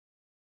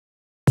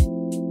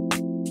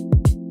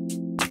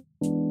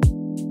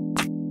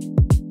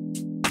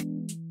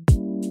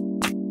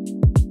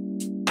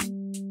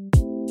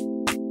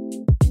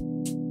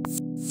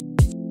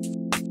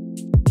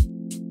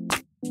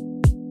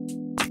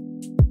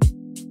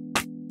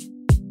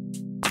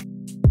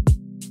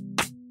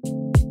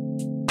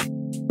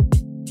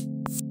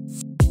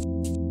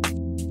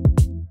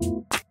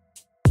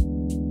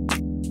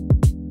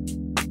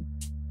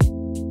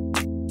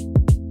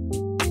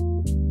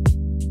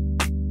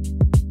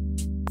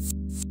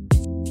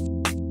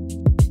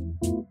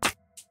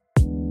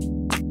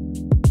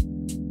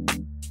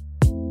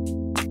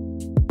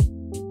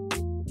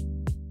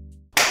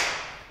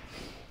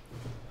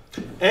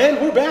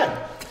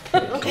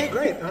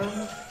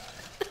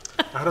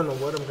I don't know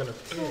what I'm gonna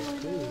pick.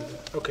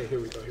 Ooh. Okay, here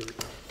we go.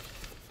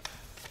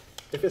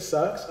 If it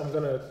sucks, I'm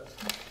gonna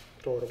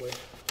throw it away.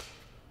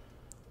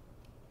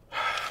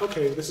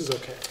 Okay, this is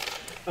okay.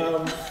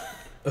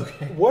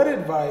 Okay. What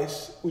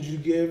advice would you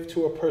give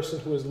to a person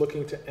who is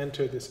looking to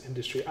enter this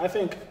industry? I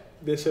think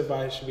this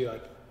advice should be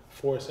like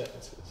 4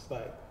 sentences.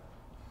 Like,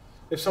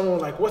 if someone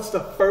were like, what's the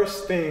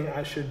first thing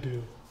I should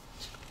do?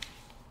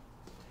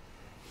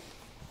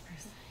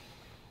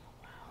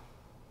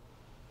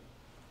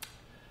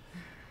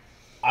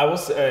 I will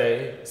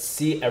say,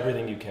 see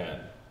everything you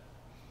can.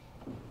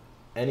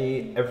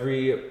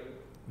 Every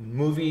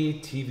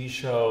movie, TV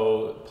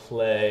show,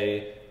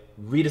 play,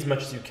 read as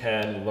much as you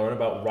can, learn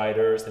about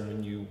writers, and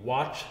when you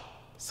watch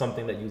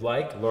something that you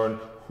like, learn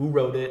who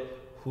wrote it,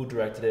 who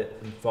directed it,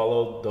 and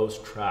follow those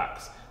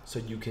tracks so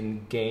you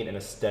can gain an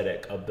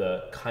aesthetic of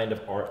the kind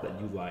of art that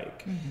you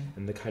like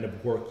and the kind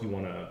of work you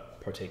want to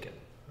partake in.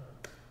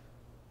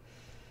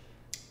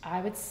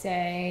 I would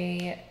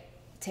say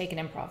take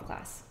an improv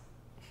class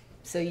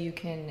so you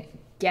can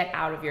get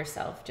out of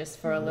yourself just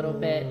for a little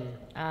bit,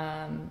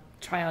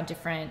 try on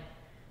different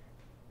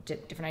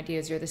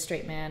ideas. You're the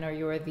straight man, or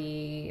you're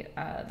the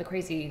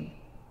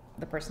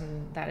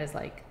person that is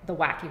like the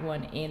wacky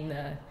one in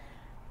the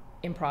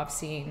improv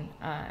scene,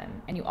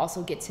 and you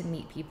also get to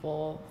meet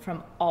people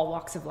from all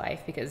walks of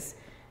life, because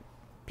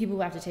people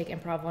who have to take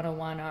improv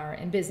 101 are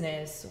in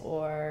business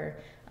or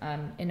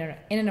in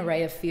an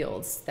array of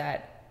fields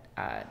that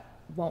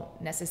won't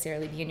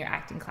necessarily be in your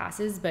acting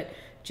classes, but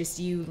just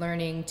you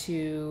learning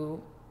to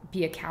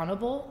be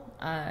accountable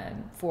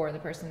for the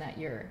person that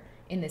you're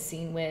in the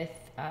scene with,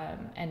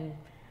 and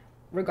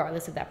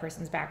regardless of that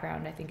person's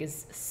background, I think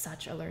is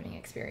such a learning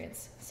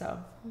experience. So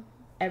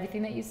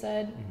everything that you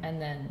said, and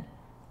then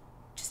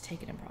just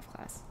take an improv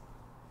class.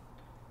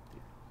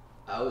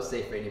 I would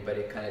say for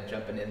anybody kind of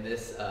jumping in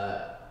this,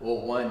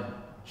 well, one,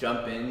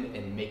 jump in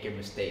and make your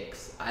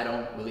mistakes. I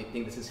don't really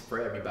think this is for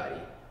everybody.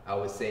 I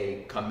would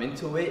say come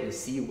into it and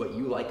see what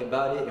you like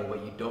about it and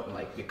what you don't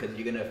like, because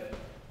you're gonna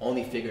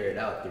only figure it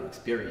out through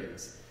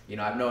experience. You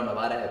know, I've known a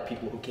lot of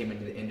people who came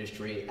into the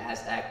industry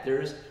as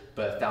actors,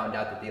 but found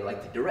out that they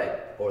like to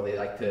direct, or they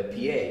like to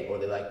PA, or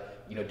they like,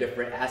 you know,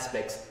 different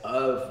aspects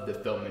of the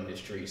film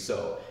industry.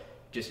 So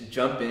just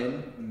jump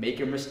in, make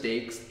your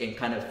mistakes, and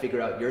kind of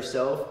figure out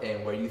yourself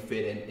and where you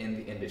fit in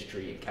the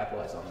industry and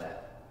capitalize on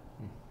that.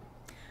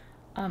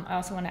 I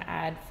also want to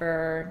add,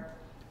 for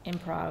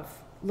improv,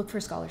 look for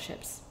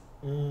scholarships.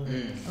 Look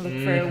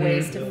for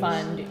ways to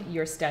fund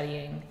your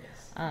studying,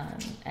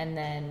 and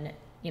then,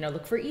 you know,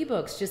 look for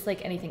ebooks. Just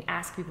like anything,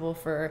 ask people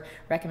for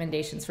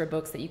recommendations for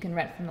books that you can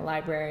rent from the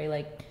library.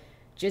 Like,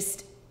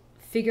 just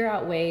figure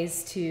out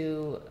ways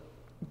to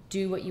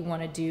do what you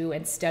want to do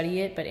and study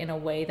it, but in a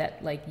way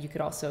that like you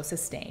could also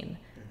sustain,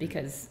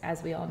 because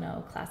as we all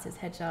know, classes,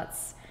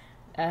 headshots,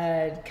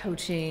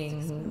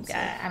 coaching,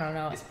 I don't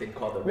know, It's been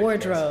called the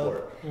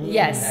wardrobe.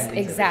 Yes, Acting's a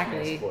rich exactly.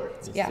 man's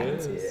sport. Yeah.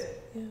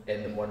 Yeah.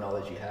 And the more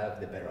knowledge you have,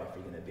 the better off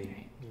you're going to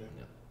be.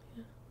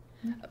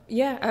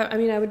 Yeah, I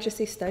mean, I would just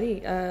say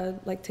study.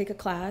 Like, take a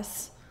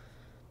class.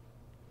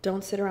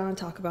 Don't sit around and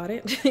talk about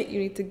it. You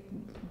need to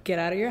get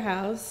out of your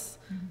house,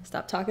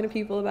 stop talking to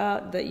people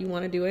about that you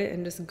want to do it,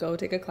 and just go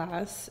take a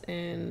class,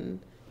 and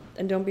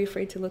don't be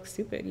afraid to look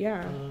stupid.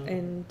 Yeah.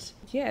 And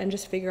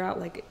just figure out,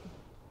 like,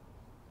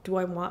 do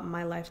I want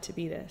my life to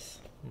be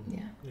this? Yeah.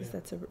 Because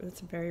that's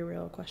a very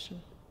real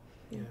question.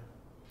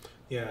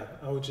 Yeah,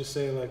 I would just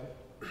say, like,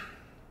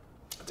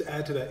 to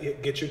add to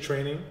that, get your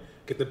training,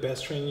 get the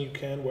best training you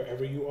can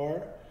wherever you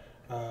are,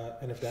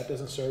 and if that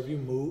doesn't serve you,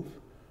 move.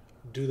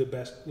 Do the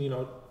best, you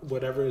know,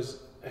 whatever is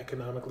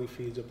economically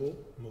feasible,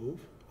 move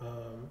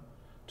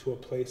to a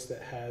place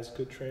that has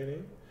good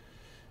training,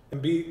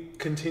 and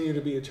continue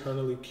to be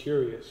eternally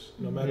curious,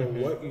 no matter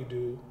what you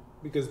do,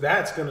 because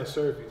that's gonna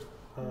serve you.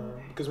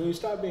 Because when you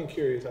stop being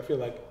curious, I feel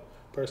like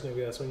personally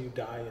that's when you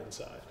die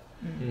inside.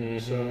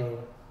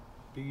 So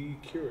be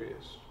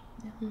curious.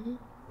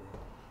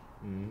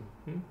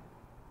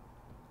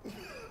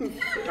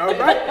 All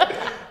right.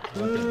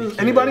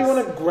 Anybody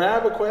want to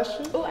grab a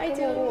question? Oh, I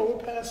do.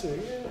 We'll pass it.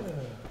 Yeah.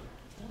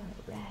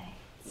 All right.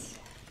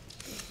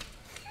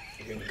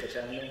 You're going to catch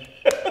out in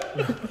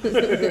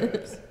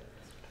there?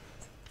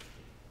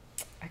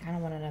 I kind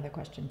of want another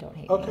question. Don't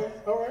hate Okay. me.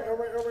 All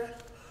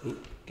right.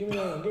 Give me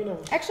one.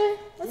 Actually,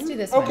 let's do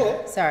this Okay.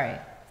 one. Sorry.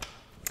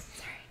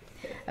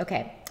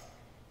 Okay.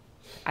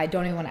 I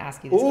don't even want to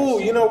ask you this Ooh,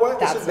 question. you know what?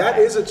 That's That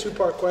why. is a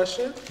 2-part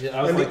question. Yeah,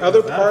 I was And like, the other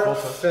is that a part full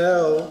question?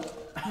 fell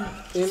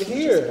in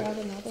here.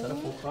 Is that a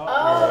full thought?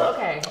 Oh,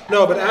 okay.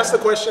 No, but ask the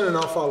question and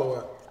I'll follow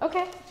up.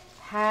 Okay.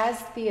 Has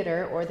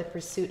theater or the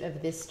pursuit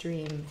of this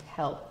dream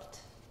helped?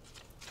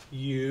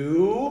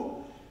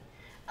 You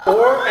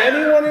or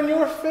anyone in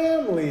your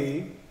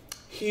family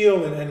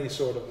heal in any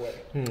sort of way.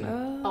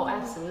 Oh,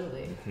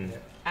 absolutely.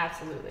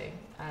 Absolutely.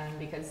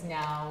 Because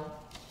now,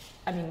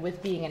 I mean,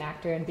 with being an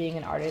actor and being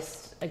an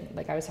artist,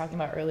 like I was talking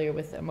about earlier,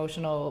 with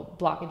emotional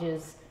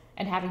blockages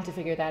and having to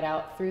figure that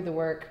out through the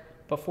work,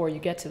 before you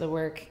get to the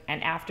work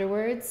and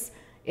afterwards,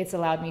 it's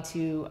allowed me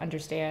to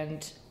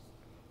understand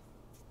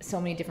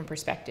so many different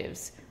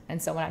perspectives.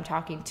 And so when I'm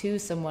talking to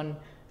someone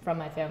from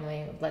my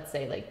family, let's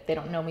say like they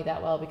don't know me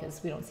that well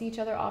because we don't see each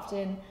other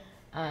often,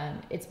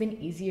 it's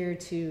been easier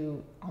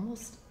to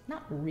almost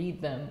not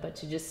read them, but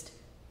to just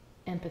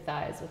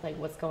empathize with like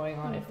what's going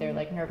on. If they're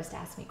like nervous to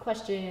ask me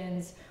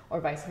questions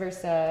or vice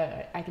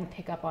versa, I can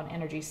pick up on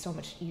energy so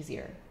much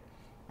easier.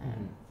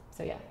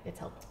 So yeah, it's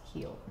helped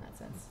heal in that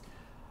sense.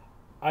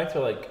 I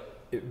feel like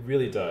it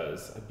really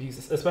does,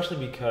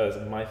 especially because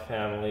my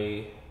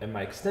family and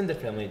my extended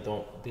family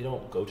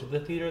don't go to the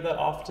theater that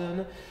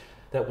often.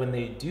 That when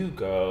they do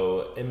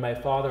go, and my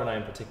father and I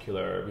in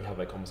particular, we have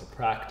like almost a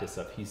practice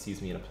of he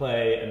sees me in a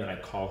play and then I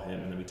call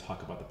him and then we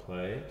talk about the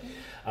play.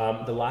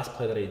 The last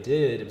play that I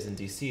did, it was in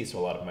DC, so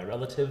a lot of my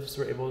relatives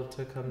were able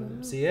to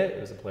come see it. It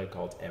was a play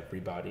called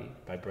Everybody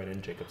by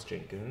Brennan Jacobs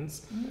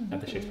Jenkins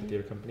at the Shakespeare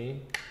Theatre Company.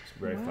 It was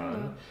very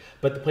fun.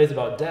 But the play's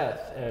about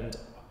death, and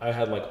I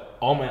had like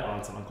all my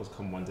aunts and uncles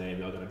come one day and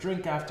we all got a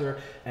drink after,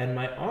 and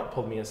my aunt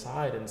pulled me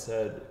aside and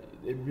said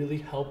it really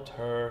helped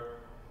her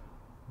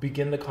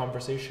begin the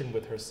conversation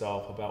with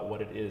herself about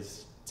what it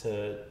is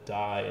to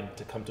die and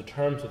to come to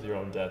terms with your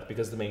own death,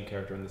 because the main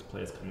character in this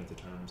play is coming to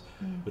terms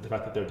with the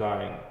fact that they're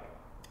dying.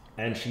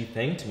 And she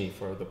thanked me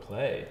for the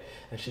play,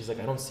 and she's like,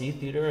 I don't see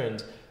theater,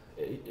 and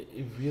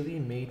it really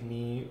made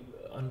me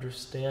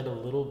understand a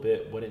little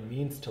bit what it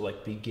means to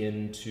like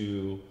begin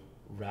to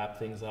wrap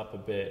things up a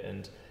bit,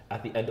 and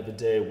at the end of the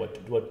day,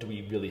 what do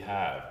we really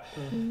have?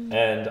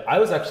 And I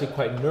was actually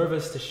quite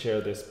nervous to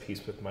share this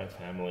piece with my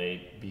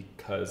family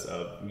because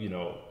of, you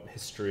know,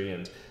 history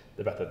and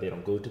the fact that they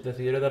don't go to the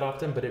theater that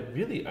often. But it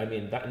really, I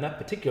mean, that in that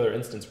particular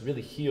instance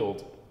really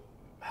helped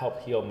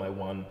heal my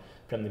one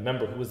family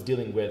member who was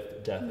dealing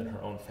with death in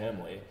her own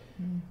family.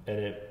 And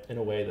it, in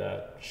a way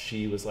that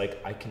she was like,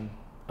 I can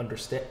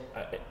understand,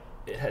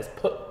 it has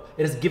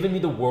given me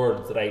the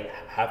words that I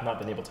have not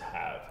been able to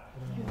have,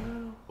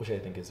 which I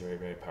think is very,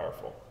 very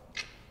powerful.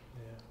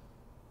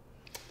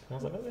 I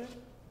was like, okay.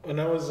 When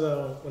I was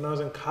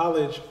in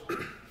college,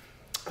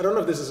 I don't know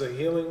if this is a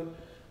healing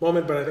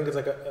moment, but I think it's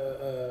like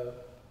a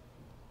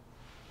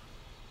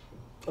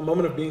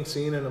moment of being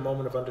seen and a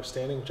moment of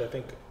understanding, which I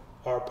think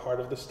are part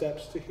of the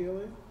steps to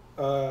healing.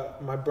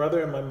 My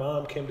brother and my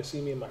mom came to see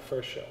me in my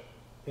first show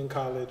in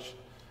college.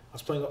 I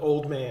was playing an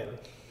old man,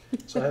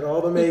 so I had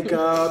all the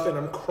makeup, and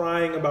I'm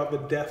crying about the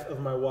death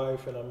of my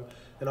wife, and I'm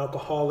an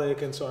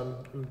alcoholic, and so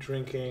I'm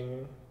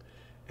drinking.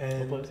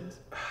 And What places?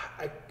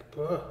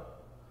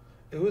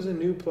 It was a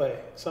new play,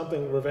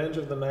 something Revenge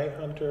of the Night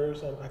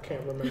Hunters. I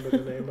can't remember the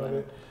name of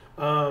it.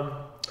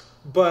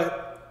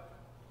 But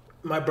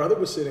my brother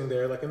was sitting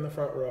there, like in the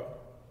front row,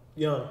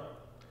 young,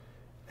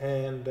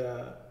 and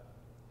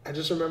I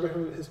just remember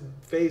his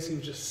face. He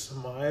was just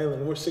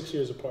smiling. We're 6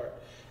 years apart,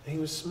 and he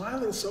was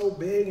smiling so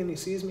big. And he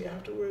sees me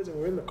afterwards, and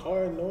we're in the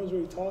car, and no one's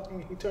really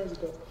talking. He turns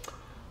and goes,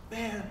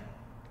 "Man,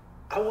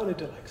 I wanted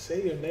to like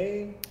say your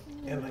name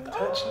and like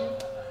touch you."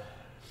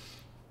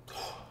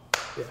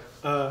 Yeah.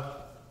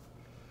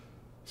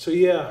 So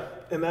yeah,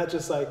 and that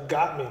just like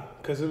got me,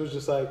 because it was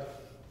just like,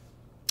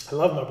 I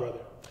love my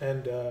brother,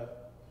 and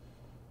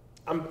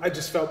I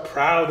just felt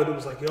proud that it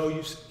was like, yo,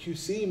 you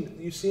see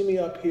me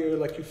up here,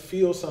 like you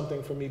feel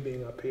something for me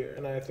being up here.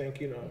 And I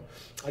think, you know,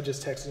 I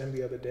just texted him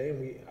the other day,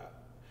 and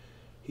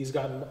he's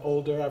gotten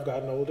older, I've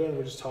gotten older, and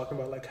we're just talking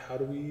about like, how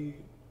do we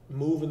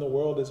move in the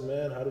world as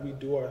men? How do we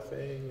do our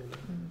thing and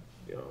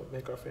you know,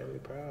 make our family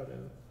proud?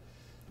 And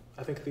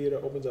I think theater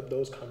opens up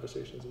those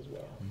conversations as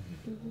well.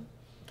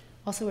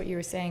 Also, what you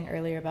were saying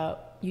earlier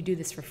about you do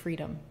this for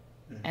freedom.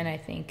 And I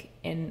think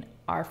in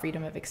our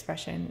freedom of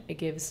expression, it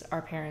gives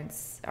our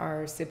parents,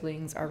 our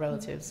siblings, our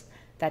relatives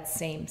that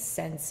same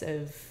sense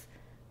of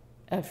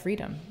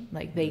freedom.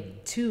 Like they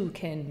too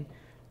can,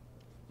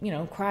 you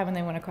know, cry when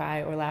they want to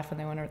cry or laugh when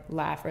they want to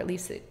laugh, or at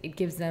least it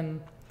gives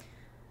them,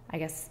 I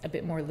guess, a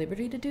bit more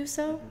liberty to do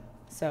so.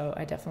 So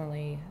I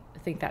definitely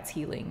think that's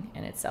healing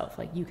in itself.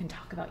 Like you can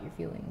talk about your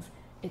feelings.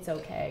 It's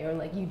okay. Or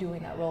like you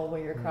doing that role where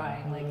you're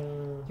crying, like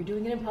you're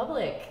doing it in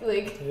public.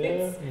 Like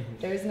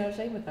there's no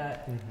shame with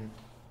that.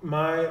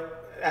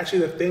 Actually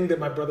the thing that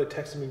my brother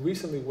texted me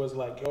recently was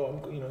like,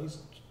 yo, he's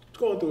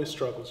going through his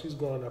struggles. He's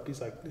growing up. He's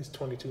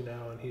 22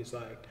 now, and he's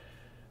like,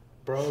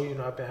 bro, you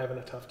know, I've been having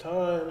a tough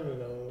time, you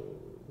know,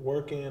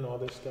 working, all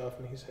this stuff.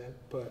 And he said,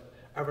 but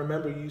I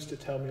remember you used to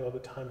tell me all the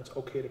time it's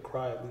okay to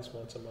cry at least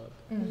once a month.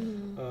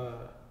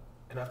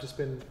 And I've just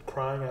been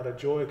crying out of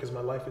joy because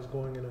my life is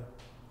going in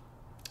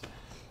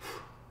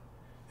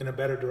a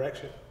better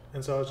direction.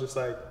 And so I was just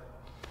like,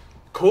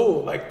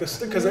 cool, like this,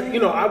 because you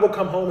know, I would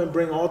come home and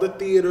bring all the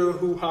theater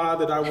hoo-ha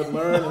that I would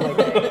learn. And like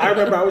I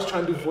remember I was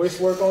trying to do voice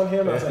work on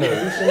him. I was like,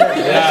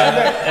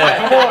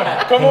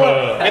 come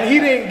on. And he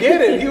didn't get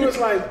it. He was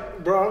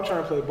like, bro, I'm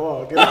trying to play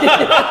ball.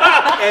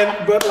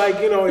 But like,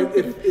 you know,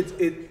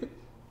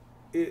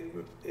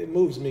 it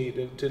moves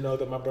me to know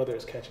that my brother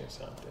is catching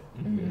something,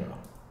 you know.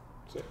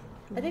 So,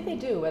 I think they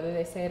do, whether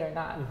they say it or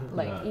not.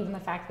 Like even the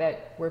fact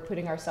that we're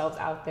putting ourselves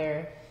out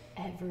there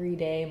every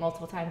day,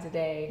 multiple times a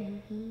day,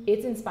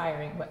 it's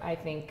inspiring, but I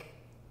think,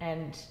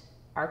 and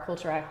our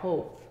culture, I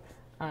hope,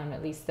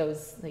 At least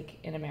those like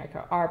in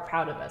America are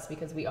proud of us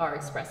because we are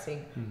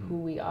expressing who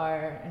we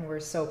are, and we're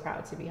so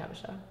proud to be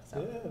Habesha.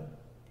 So. Yeah.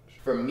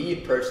 For me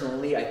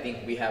personally, I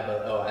think we have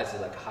as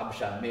like a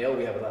Habesha male,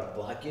 we have a lot of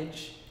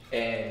blockage.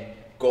 And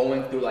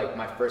going through like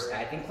my first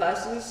acting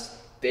classes,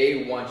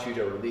 they want you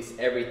to release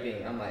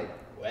everything. I'm like,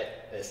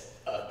 what? This,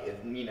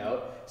 you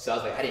know? So I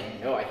was like, I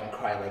didn't know I can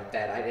cry like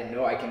that. I didn't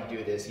know I can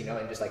do this, you know?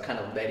 And just like kind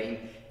of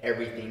letting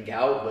everything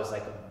out was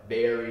like a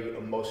very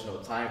emotional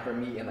time for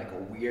me and like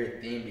a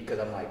weird thing because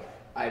I'm like,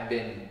 I've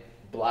been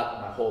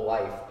blocked my whole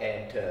life,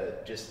 and to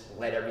just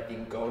let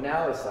everything go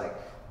now, it's like,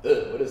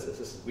 ugh, what is this?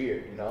 This is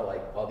weird, you know,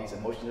 like all these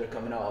emotions are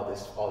coming out,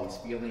 all these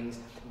feelings,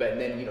 but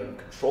then, you know, you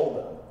control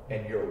them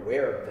and you're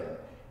aware of them,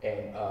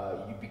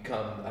 and you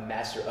become a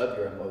master of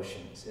your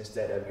emotions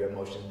instead of your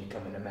emotions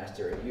becoming a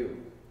master of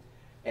you.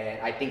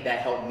 And I think that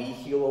helped me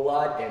heal a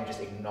lot, and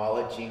just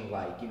acknowledging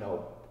like, you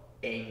know,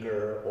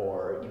 anger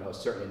or, you know,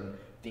 certain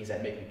things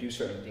that make me do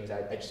certain things.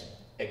 I just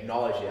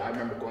acknowledge it. I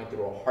remember going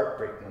through a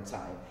heartbreak one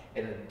time,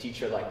 and the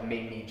teacher like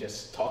made me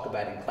just talk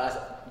about it in class.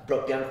 I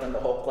broke down in front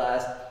of the whole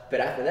class, but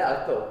after that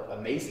I felt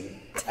amazing.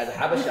 As a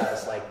Habesha,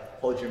 it's like,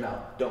 hold your mouth,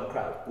 don't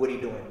cry. What are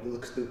you doing? You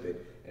look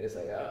stupid. And it's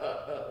like,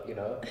 you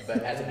know.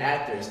 But as an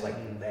actor, it's like,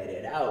 let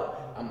it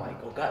out. I'm like,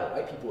 oh God,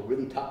 white people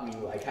really taught me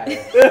like how to.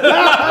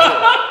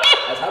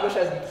 As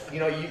Habeshas, you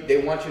know,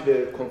 they want you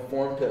to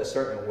conform to a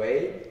certain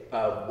way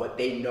of what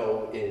they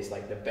know is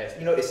like the best.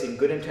 You know, it's in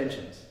good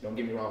intentions. Don't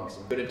get me wrong. It's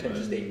in good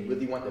intentions. They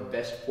really want the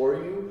best for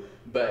you,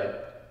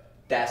 but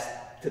that's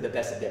to the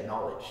best of their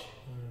knowledge.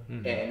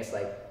 And it's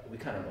like, we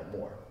kind of know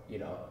more, you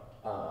know.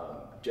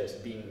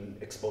 Just being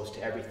exposed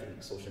to everything,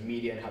 social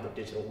media and how the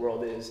digital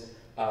world is.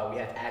 We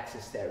have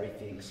access to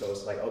everything. So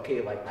it's like,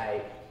 okay, like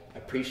I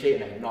appreciate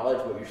and I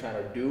acknowledge what you're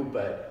trying to do,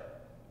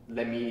 but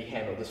let me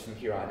handle this from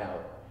here on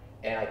out.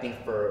 And I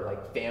think for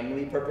like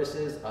family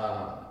purposes,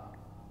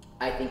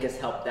 I think it's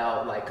helped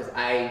out, like, cause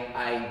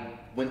I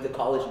went to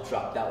college and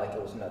dropped out like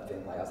it was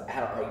nothing. Like I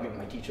had an argument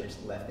with my teacher and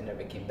just left and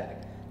never came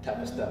back, type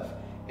of stuff.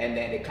 And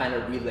then it kind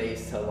of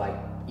relays to like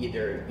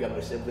either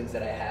younger siblings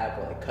that I have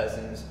or like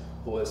cousins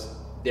who was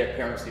their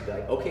parents would be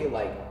like, okay,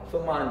 like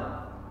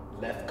Filmon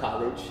left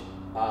college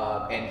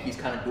and he's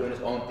kind of doing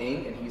his own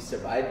thing and he's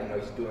survived. You know,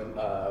 he's doing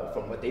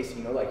from what they see,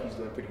 you know, like he's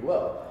doing pretty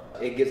well.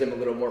 It gives them a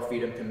little more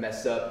freedom to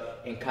mess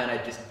up and kind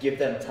of just give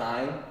them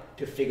time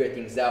to figure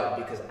things out,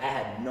 because I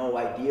had no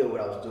idea what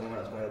I was doing when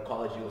I was going to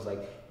college. It was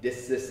like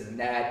this and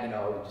that, you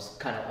know, just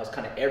kind of, I was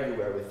kind of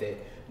everywhere with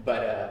it,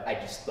 but I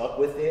just stuck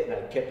with it and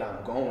I kept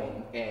on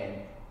going.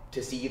 And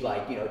to see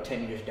like, you know,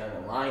 10 years down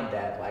the line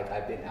that like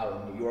I've been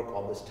out in New York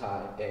all this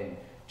time and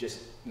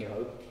just, you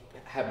know,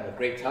 having a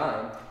great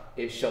time,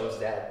 it shows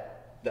that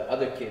the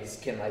other kids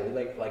can like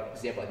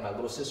example, like my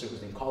little sister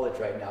who's in college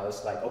right now,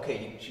 it's like,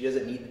 okay, she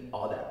doesn't need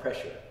all that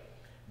pressure,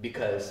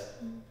 because,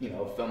 you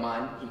know,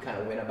 Filmon, he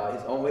kind of went about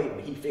his own way,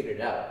 but he figured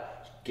it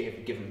out. Give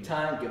him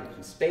time, give him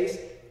some space,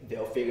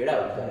 they'll figure it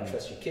out. You gotta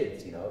trust your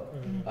kids, you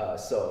know.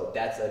 So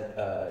that's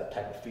a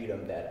type of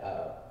freedom that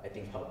I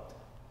think helped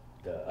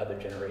the other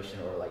generation,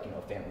 or like, you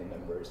know, family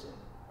members in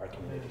our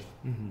community.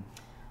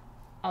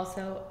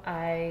 Also,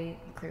 I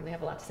clearly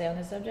have a lot to say on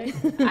this subject.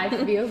 I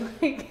feel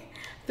like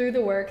through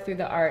the work, through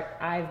the art,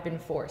 I've been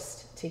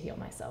forced to heal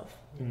myself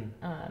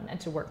and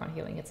to work on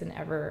healing. It's an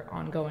ever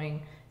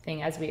ongoing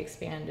thing as we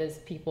expand as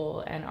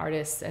people and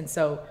artists. And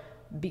so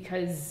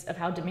because of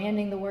how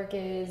demanding the work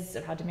is,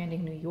 of how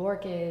demanding New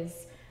York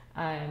is,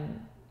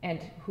 and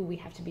who we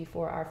have to be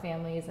for our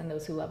families and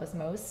those who love us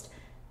most,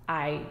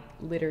 I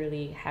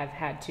literally have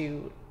had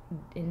to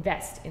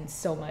invest in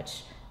so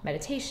much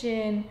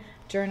meditation,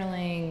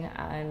 journaling,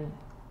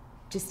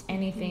 just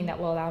anything that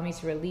will allow me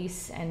to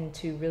release and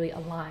to really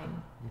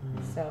align.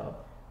 So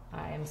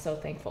I am so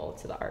thankful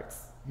to the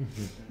arts.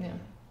 Yeah.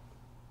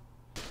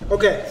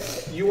 Okay,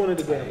 you wanted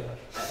to go.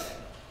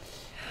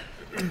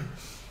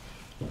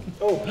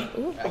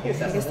 Ooh, I guess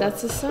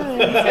that's a sign.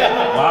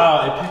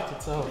 Wow, it picked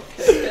itself.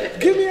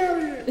 Get me out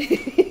of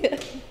here.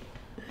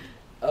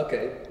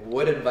 Okay,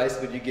 what advice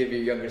would you give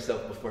your younger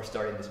self before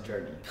starting this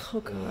journey? Oh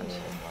gosh.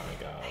 Oh my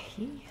God.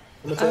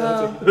 I'm gonna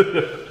tell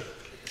you.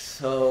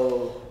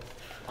 So,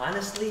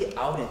 honestly,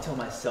 I wouldn't tell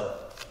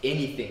myself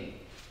anything,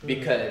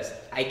 because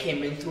I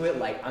came into it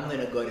like, I'm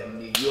gonna go to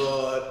New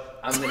York,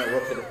 I'm gonna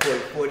work for the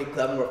 40/40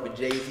 Club, I'm gonna work for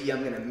Jay-Z,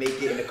 I'm gonna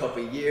make it in a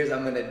couple of years,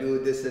 I'm gonna do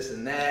this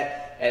and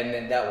that, and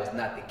then that was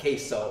not the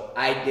case. So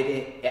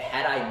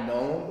had I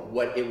known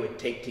what it would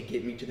take to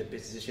get me to the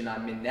position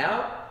I'm in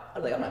now, I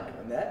was like, I'm not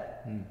doing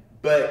that.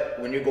 But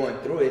when you're going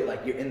through it,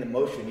 like you're in the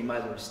motion, you might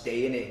as well just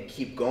stay in it and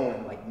keep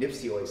going. Like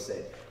Nipsey always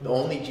said, the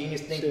only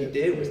genius thing he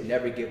did was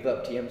never give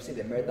up. TMC,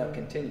 the marathon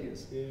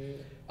continues.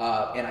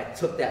 And I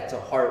took that to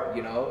heart,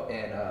 you know,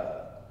 and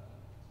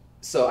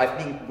so I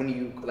think when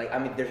you, like, I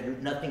mean, there's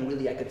nothing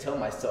really I could tell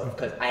myself,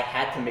 because I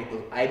had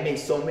to I made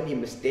so many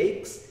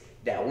mistakes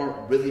that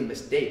weren't really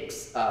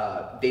mistakes.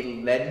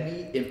 They led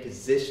me in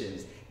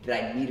positions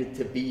that I needed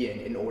to be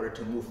in order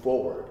to move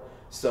forward.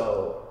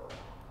 So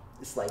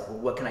it's like, well,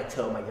 what can I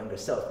tell my younger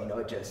self? You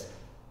know, just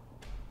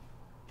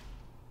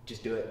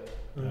do it.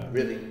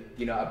 really,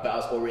 you know, but I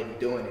was already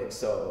doing it.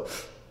 So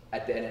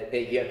at the end of the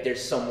day, if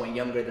there's someone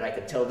younger that I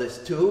could tell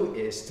this to,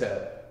 is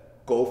to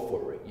go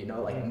for it, you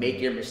know, like make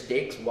your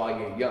mistakes while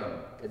you're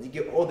young. As you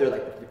get older,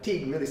 like the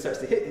fatigue really starts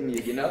to hit in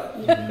you know?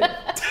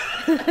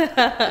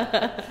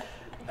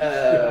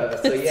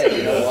 So yeah,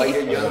 you know, while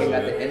you're young and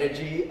got the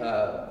energy,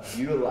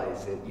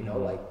 utilize it, you know,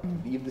 like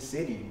leave the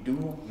city,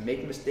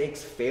 make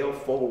mistakes, fail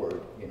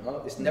forward, you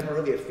know? It's never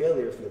really a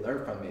failure if you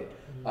learn from it,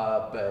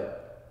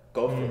 but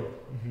go for it.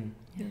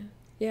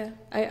 Yeah,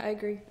 I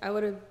agree. I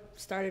would have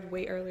started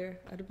way earlier.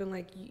 I'd have been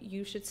like,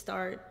 you should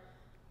start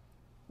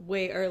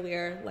way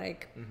earlier,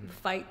 like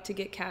fight to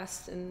get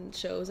cast in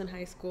shows in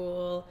high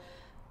school.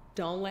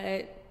 Don't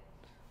let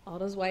all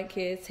those white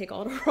kids take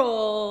all the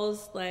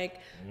roles. Like,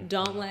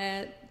 don't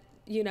let,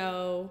 you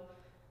know,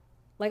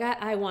 like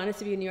I wanted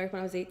to be in New York when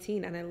I was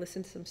 18, and I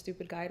listened to some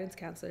stupid guidance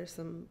counselors,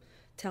 some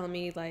telling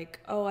me like,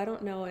 oh, I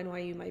don't know,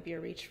 NYU might be a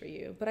reach for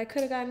you, but I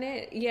could have gotten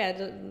it.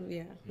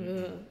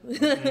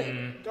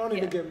 Don't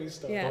even get me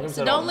started. Yeah,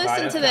 so don't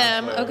listen to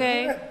them,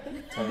 okay?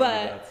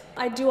 But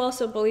I do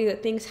also believe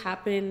that things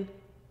happen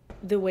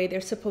the way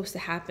they're supposed to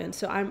happen.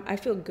 So I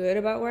feel good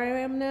about where I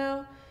am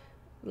now.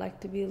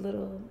 Like to be a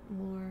little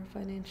more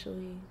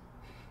financially,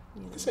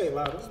 you know, say it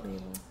louder.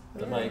 Stable.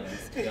 The mic.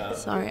 Yeah.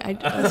 Sorry,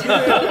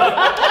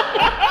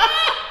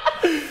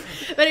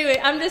 But anyway,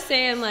 I'm just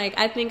saying, like,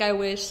 I think I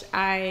wish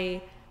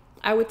I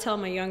would tell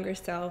my younger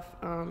self,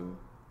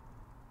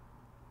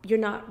 you're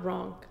not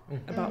wrong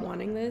about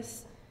wanting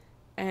this,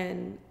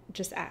 and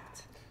just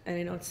act. And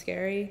I know it's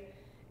scary,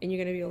 and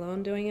you're gonna be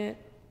alone doing it,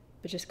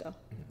 but just go.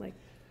 Like,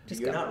 just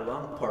You're go. not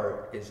wrong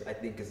part is, I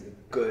think, is a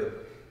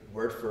good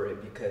word for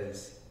it,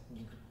 because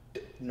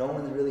no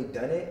one's really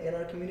done it in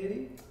our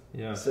community.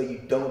 Yeah. So you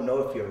don't know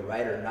if you're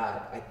right or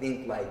not. I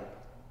think, like,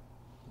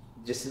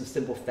 just a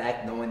simple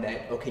fact, knowing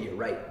that, okay, you're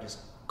right, just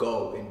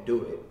go and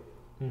do it,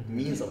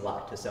 means a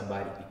lot to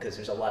somebody, because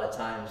there's a lot of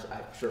times,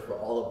 I'm sure for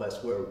all of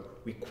us, where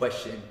we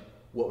question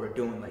what we're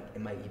doing. Like,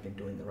 am I even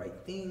doing the right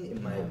thing?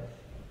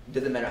 It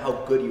doesn't matter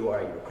how good you are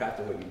at your craft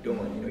or what you're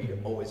doing, you know, you're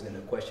always going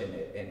to question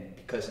it. And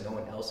because no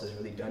one else has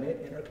really done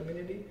it in our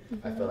community,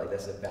 I feel like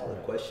that's a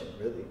valid question,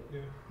 really.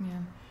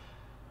 Yeah.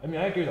 I mean,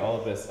 I agree with all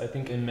of this. I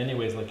think in many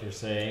ways, like you're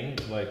saying,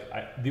 like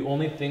the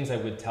only things I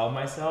would tell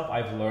myself,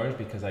 I've learned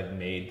because I've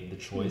made the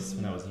choice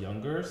when I was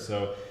younger.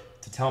 So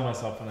to tell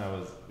myself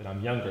when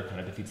I'm younger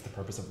kind of defeats the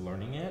purpose of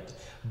learning it.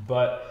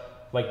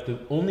 But like the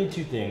only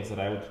two things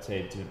that I would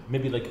say to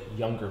maybe like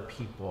younger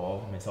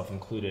people, myself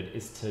included,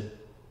 is to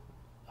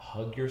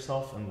hug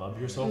yourself and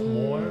love yourself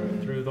more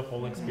through the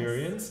whole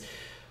experience.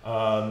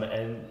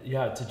 And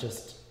yeah, to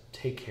just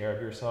take care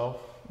of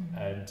yourself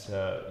and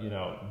to, you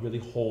know, really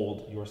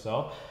hold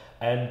yourself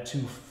and to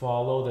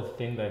follow the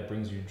thing that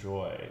brings you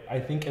joy. I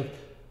think if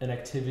an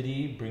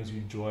activity brings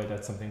you joy,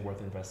 that's something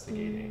worth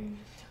investigating.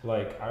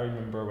 Like, I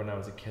remember when I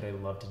was a kid, I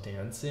loved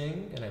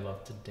dancing, and I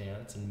loved to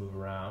dance and move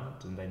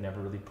around, and I never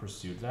really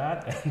pursued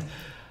that. And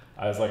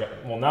I was like,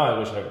 well, now I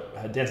wish I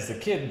had danced as a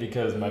kid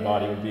because my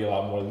body would be a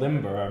lot more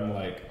limber. I'm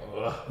like,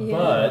 ugh.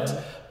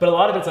 But a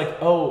lot of it's like,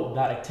 oh,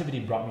 that activity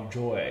brought me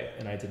joy,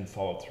 and I didn't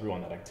follow through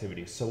on that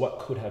activity. So what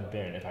could have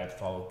been if I had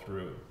followed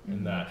through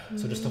in that?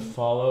 So just to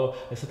follow,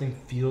 if something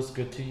feels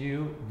good to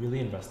you, really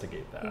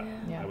investigate that,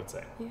 I would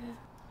say.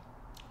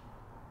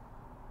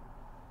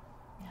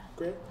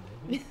 Great.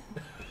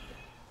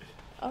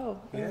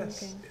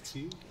 Yes, okay. it's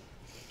you.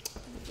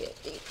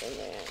 Get deep in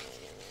there.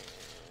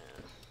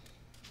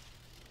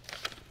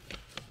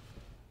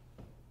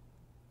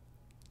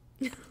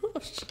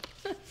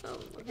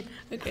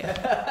 Okay.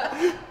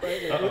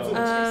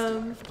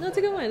 No, it's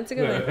a good one. It's a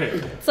good one.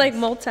 It's like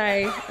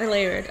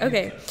multi-layered.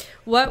 Okay.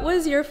 What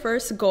was your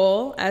first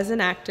goal as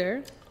an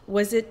actor?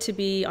 Was it to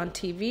be on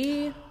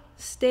TV,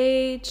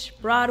 stage,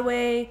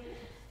 Broadway?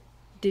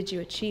 Did you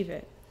achieve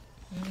it?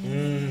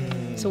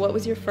 So what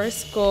was your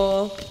first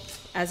goal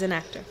as an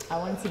actor? I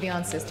wanted to be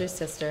on Sister's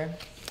Sister.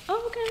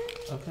 Oh,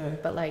 okay. Okay.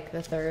 But like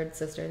the third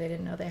sister they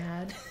didn't know they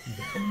had.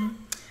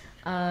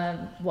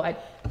 Well,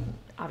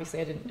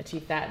 obviously I didn't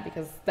achieve that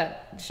because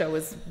that show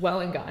was well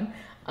and gone.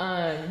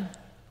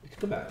 You could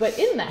come back. But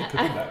in that,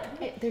 come back.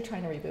 they're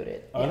trying to reboot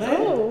it. Are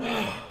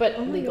they? But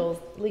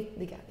legal,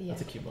 yeah.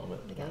 That's a cute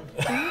moment.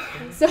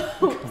 So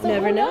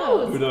Never who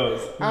know. Who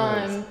knows? Who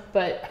knows?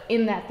 But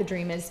in that, the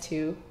dream is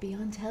to be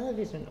on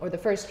television, or the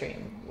first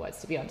dream was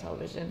to be on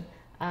television.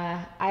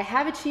 I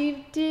have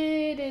achieved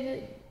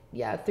it,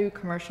 through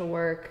commercial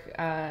work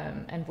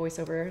and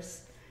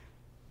voiceovers.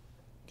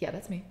 Yeah,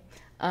 that's me.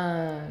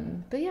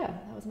 But yeah,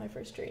 that was my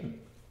first dream.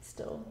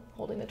 Still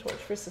holding the torch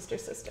for Sister.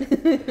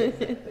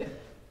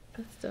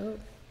 That's dope.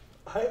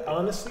 I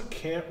honestly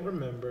can't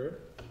remember.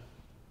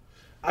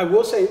 I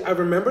will say I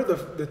remember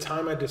the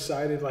time I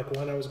decided like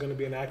when I was going to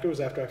be an actor was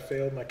after I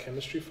failed my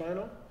chemistry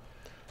final.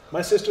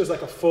 My sister is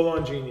like a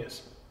full-on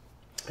genius,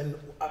 and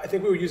I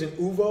think we were using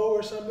Uvo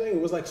or something.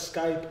 It was like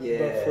Skype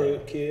but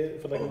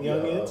for like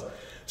youngins.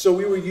 So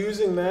we were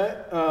using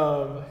that,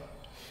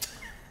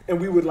 and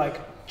we would like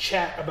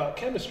chat about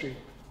chemistry.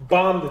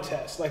 Bomb the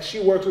test. Like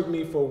she worked with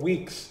me for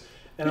weeks.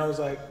 And I was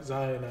like,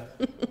 Zion,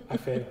 I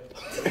failed.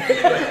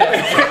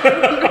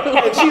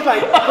 And she's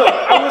like, look,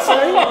 I was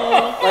saying,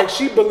 like,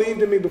 she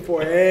believed in me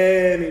before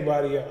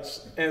anybody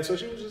else. And so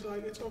she was just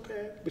like, it's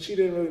okay. But she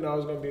didn't really know I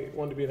was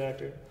wanted to be an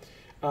actor.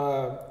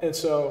 And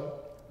so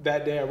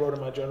that day I wrote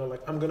in my journal,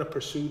 like, I'm going to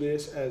pursue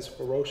this as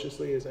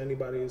ferociously as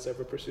anybody has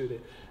ever pursued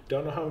it.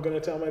 Don't know how I'm going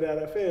to tell my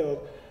dad I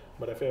failed,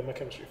 but I failed my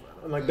chemistry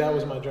final. And like, that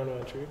was my journal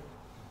entry.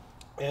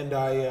 And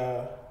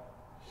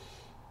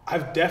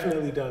I've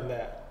definitely done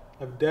that.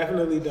 I've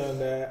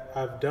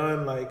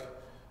done like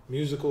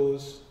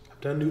musicals.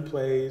 I've done new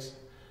plays.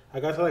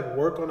 I got to like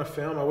work on a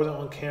film. I wasn't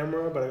on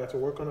camera, but I got to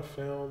work on a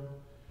film.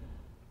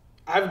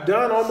 I've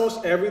done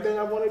almost everything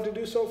I wanted to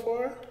do so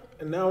far.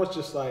 And now it's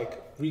just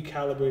like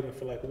recalibrating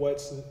for like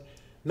what's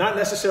not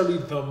necessarily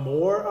the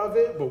more of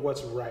it, but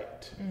what's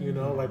right. You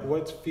know, like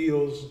what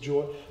feels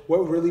joy,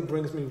 what really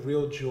brings me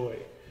real joy,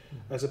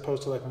 as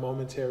opposed to like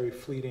momentary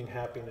fleeting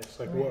happiness.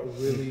 Like what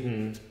really,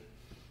 and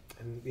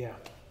yeah.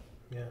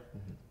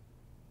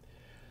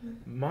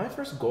 My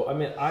first goal, I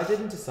mean, I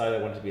didn't decide I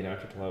wanted to be an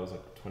actor until I was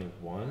like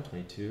 21,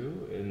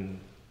 22. And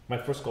my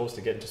first goal was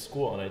to get into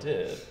school, and I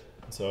did.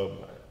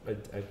 So I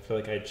feel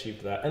like I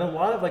achieved that. And a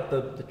lot of like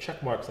the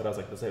check marks that I was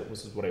like, this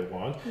is what I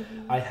want,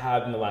 I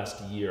have in the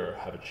last year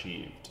have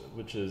achieved,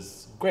 which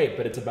is great,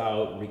 but it's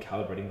about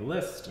recalibrating the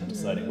list and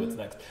deciding what's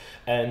next.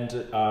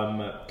 And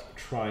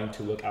trying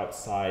to look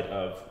outside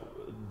of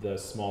the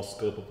small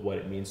scope of what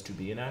it means to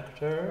be an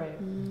actor,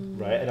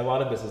 right? And a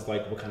lot of this is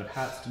like, what kind of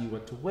hats do you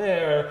want to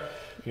wear,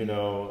 you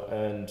know,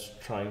 and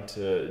trying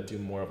to do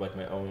more of like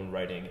my own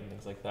writing and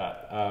things like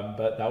that.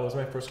 But that was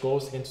my first goal,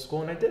 was to get into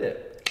school, and I did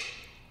it.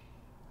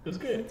 It was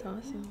good. That's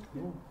awesome.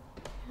 Cool.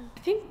 I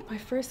think my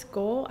first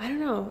goal, I don't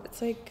know,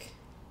 it's like,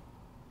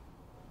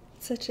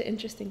 it's such an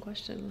interesting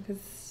question,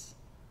 because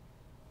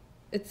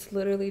it's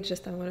literally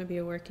just, I want to be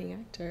a working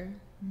actor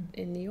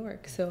in New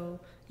York. So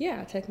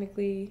yeah,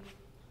 technically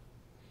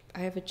I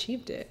have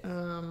achieved it.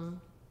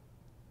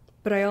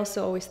 But I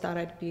also always thought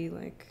I'd be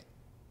like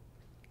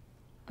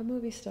a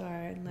movie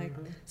star, and like,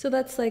 so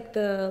that's like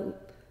the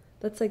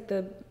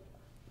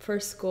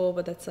first goal,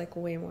 but that's like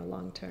way more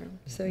long term.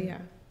 So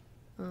yeah.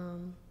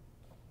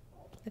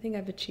 I think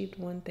I've achieved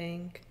one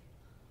thing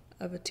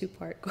of a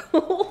 2-part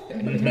goal.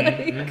 Working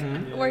That's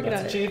on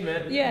it.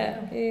 achievement.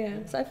 Yeah.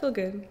 So I feel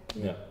good.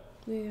 Yeah.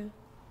 I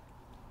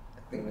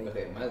think,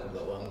 okay, mine's a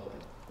little long one.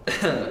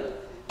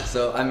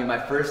 So, I mean, my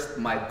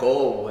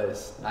goal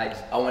was, I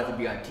wanted to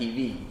be on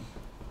TV,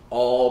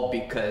 all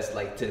because,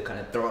 like, to kind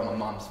of throw in my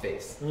mom's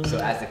face. So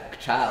as a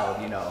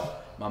child, you know,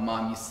 my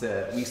mom we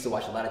used to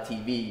watch a lot of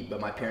TV,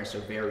 but my parents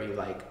are very,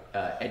 like,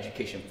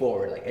 education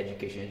forward, like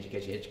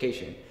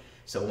education.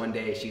 So one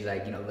day she's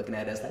like, you know, looking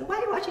at us like, why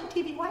are you watching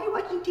TV?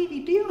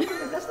 Do you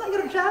remember that's not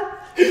your job?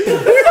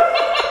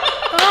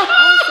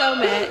 I'm so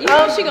mad. You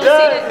know she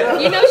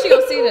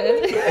gonna see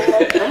this.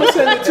 I'm gonna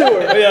send it to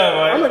her.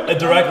 Yeah, right. A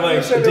direct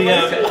link,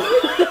 DM.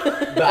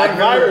 But I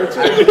remember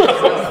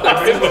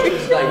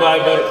she's like,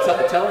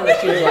 telling her,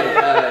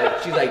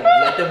 she's like,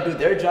 let them do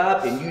their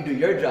job and you do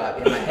your job.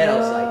 In my head, I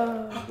was like,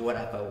 what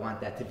if I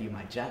want that to be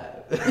my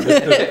job?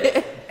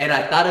 And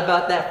I thought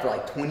about that for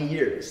like 20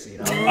 years, you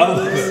know.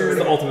 This is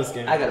the ultimate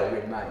scam. I got a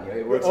weird mind, you know.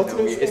 It works in a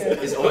weird.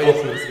 It's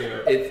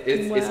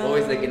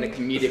always like in a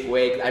comedic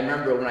way. I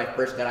remember when I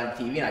first got on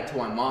TV and I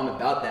told my mom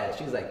about that.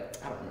 She was like,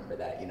 I don't remember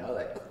that, you know,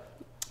 like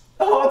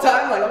the whole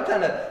time, like I'm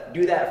trying to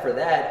do that for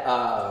that.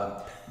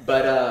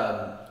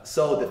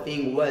 So the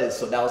thing was,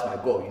 so that was my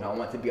goal, you know. I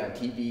wanted to be on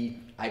TV.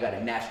 I got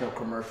a national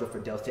commercial for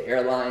Delta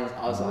Airlines.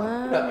 I was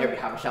on, you know, every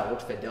Habesha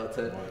works for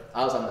Delta.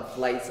 I was on the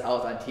flights. I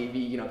was on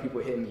TV. You know,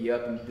 people hitting me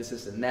up and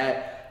this and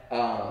that.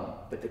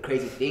 But the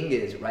crazy thing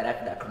is, right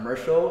after that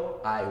commercial,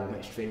 I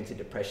went straight into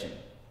depression.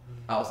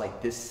 I was like,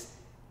 I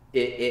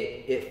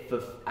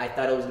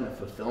thought it was gonna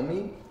fulfill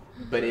me,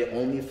 but it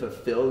only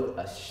fulfilled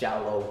a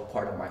shallow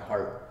part of my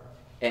heart.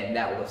 And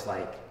that was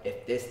like,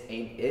 if this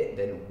ain't it,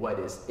 then what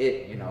is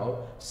it, you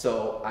know?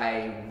 So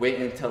I went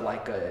into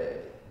like a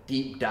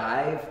deep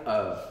dive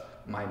of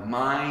my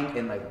mind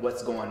and like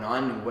what's going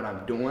on and what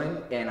I'm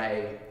doing. And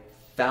I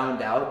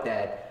found out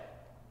that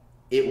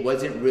it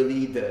wasn't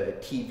really the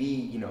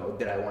TV, you know,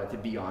 that I wanted to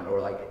be on, or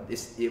like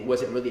this, it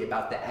wasn't really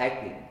about the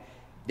acting.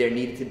 There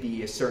needed to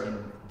be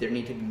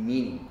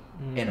meaning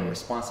and a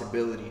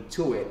responsibility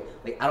to it.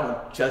 Like, I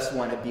don't just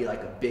want to be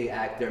like a big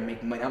actor and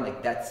make money. I'm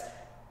like,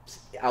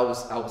 I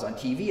was on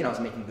TV and I was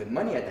making good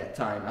money at that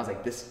time. I was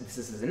like, this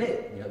isn't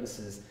it. You know,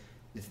 this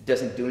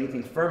doesn't do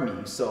anything for me.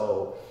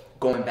 So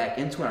going back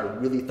into it, I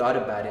really thought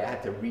about it. I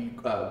had to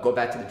go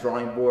back to the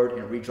drawing board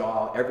and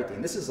redraw everything.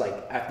 This is like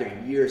after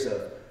years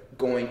of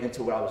going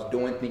into what I was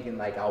doing, thinking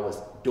like I was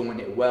doing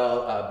it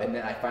well. And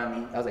then I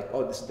was like,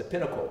 oh, this is the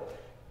pinnacle.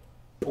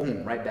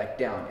 Boom, right back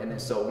down. And then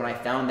so when I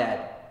found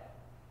that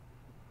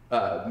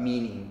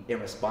meaning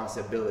and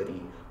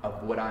responsibility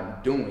of what I'm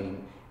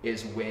doing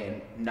is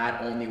when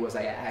not only was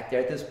I an actor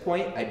at this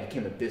point, I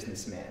became a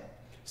businessman.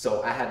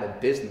 So I have a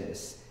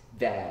business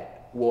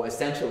that well,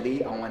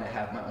 essentially, I want to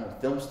have my own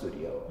film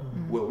studio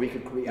where we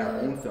could create our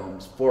own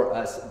films for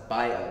us,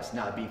 by us,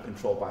 not being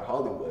controlled by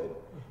Hollywood.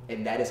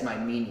 And that is my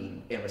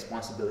meaning and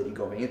responsibility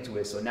going into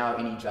it. So now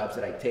any jobs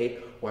that I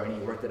take or any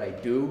work that I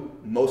do,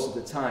 most of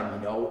the time, you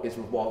know, is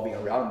revolving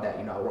around that.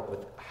 You know, I work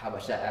with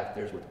Habesha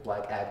actors, with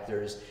Black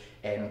actors,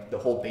 and the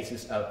whole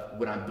basis of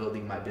what I'm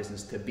building my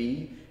business to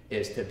be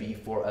is to be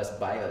for us,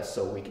 by us,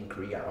 so we can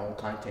create our own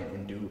content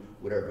and do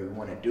whatever we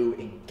want to do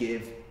and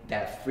give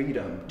that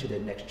freedom to the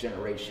next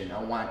generation.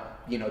 I want,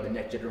 you know, the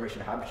next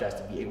generation of Habeshas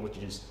to be able to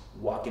just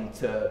walk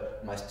into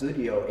my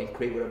studio and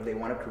create whatever they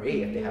want to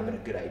create. If they have a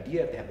good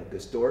idea, if they have a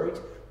good story,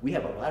 we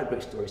have a lot of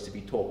great stories to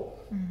be told.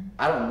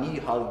 I don't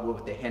need Hollywood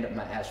with their hand up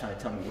my ass trying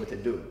to tell me what to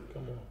do.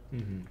 Come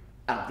on.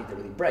 I don't think they're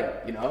really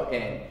bright, you know?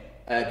 And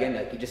again,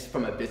 like, just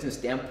from a business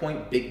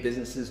standpoint, big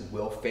businesses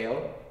will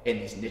fail, and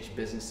these niche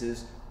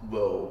businesses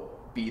will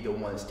be the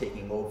ones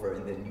taking over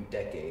in the new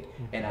decade.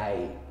 And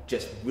I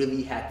just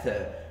really had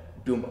to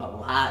do a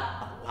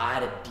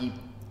lot of deep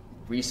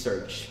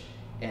research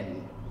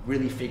and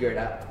really figure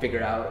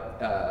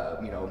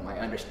out, you know, my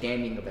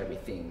understanding of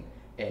everything,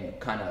 and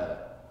kind of,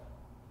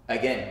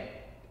 again,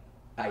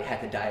 I had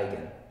to die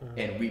again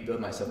and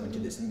rebuild myself into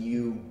this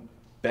new,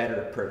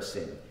 better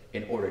person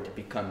in order to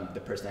become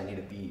the person I need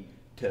to be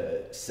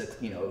to,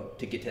 you know,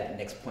 to get to that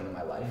next point in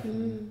my life.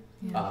 And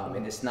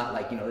it's not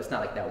like, you know, it's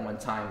not like that one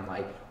time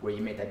like where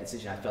you made that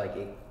decision. I feel like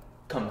it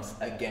comes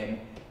again,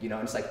 you know,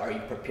 and it's like, are you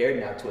prepared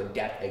now to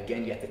adapt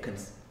again? You have to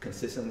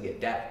consistently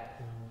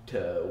adapt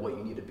to what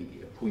you need to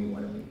be, who you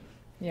want to be.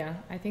 Yeah,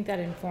 I think that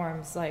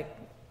informs like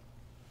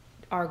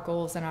our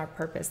goals and our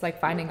purpose, like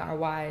finding our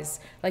whys,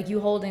 like you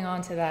holding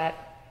on to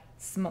that,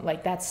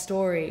 like that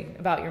story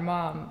about your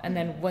mom, and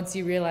then once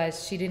you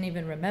realize she didn't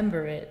even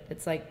remember it,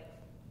 it's like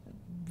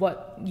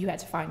what you had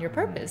to find your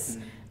purpose.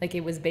 Like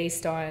it was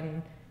based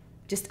on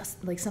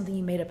just like something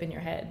you made up in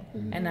your head.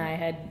 And I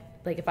had,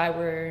 like, if I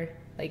were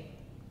like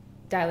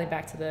dialing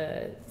back to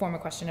the former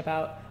question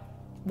about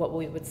what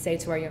we would say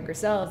to our younger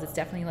selves, it's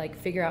definitely like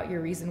figure out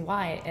your reason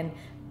why and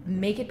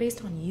make it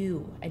based on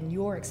you and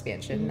your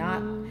expansion,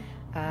 not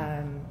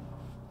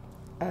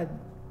a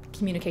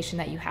communication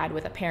that you had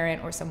with a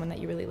parent or someone that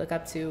you really look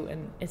up to.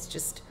 And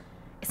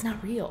it's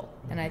not real.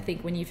 And I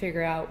think when you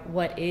figure out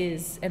what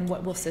is and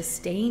what will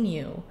sustain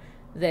you,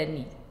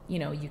 then, you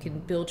know, you can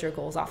build your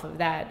goals off of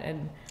that,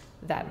 and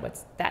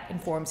that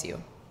informs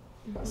you.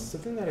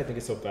 Something that I think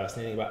is so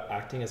fascinating about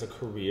acting as a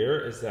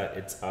career is that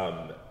it's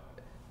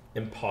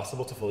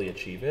impossible to fully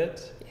achieve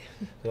it.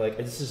 Like,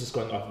 this is just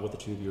going off of what the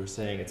two of you are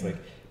saying. It's like,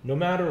 no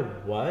matter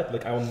what,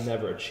 like, I will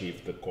never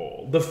achieve the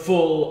goal, the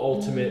full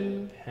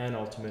ultimate,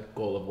 penultimate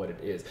goal of what it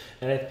is.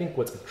 And I think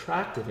what's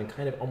attractive in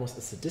kind of almost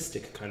a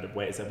sadistic kind of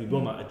way is that we will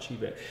not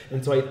achieve it.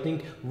 And so I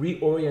think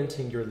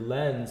reorienting your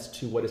lens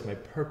to what is my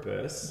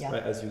purpose,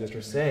 right, as you guys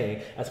were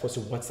saying, as opposed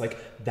to what's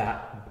like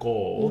that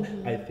goal,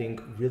 I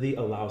think really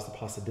allows the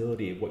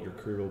possibility of what your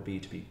career will be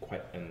to be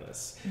quite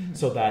endless.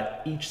 So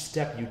that each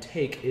step you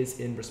take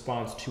is in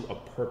response to a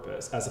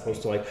purpose, as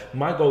opposed to like,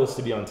 my goal is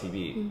to be on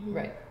TV.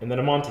 Right. And then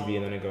I'm on TV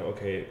and then I go,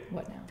 okay,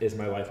 what now? Is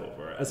my life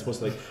over? As opposed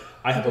to like,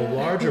 I have a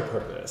larger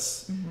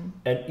purpose,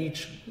 and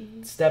each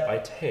step I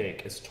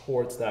take is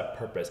towards that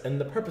purpose. And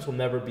the purpose will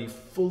never be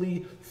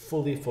fully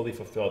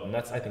fulfilled. And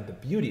that's, I think, the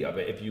beauty of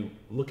it, if you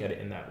look at it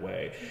in that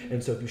way.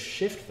 And so if you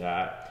shift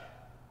that,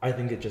 I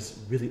think it just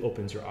really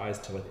opens your eyes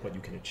to like what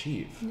you can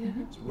achieve.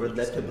 We're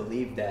led to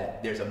believe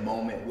that there's a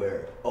moment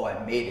where, oh,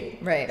 I made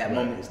it. Right. That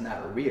moment is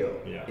not real.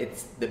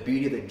 It's the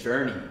beauty of the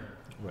journey.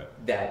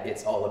 That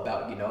it's all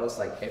about, you know. It's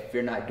like, if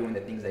you're not doing the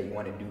things that you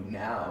want to do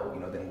now,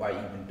 you know, then why are you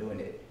even doing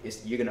it?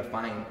 You're gonna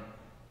find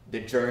the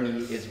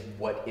journey is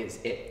what is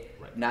it.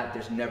 Not,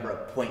 there's never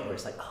a point where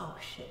it's like, oh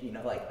shit, you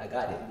know, like I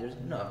got it.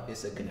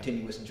 It's a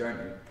continuous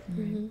journey.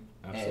 And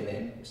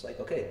then it's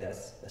like, okay,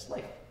 that's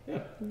life.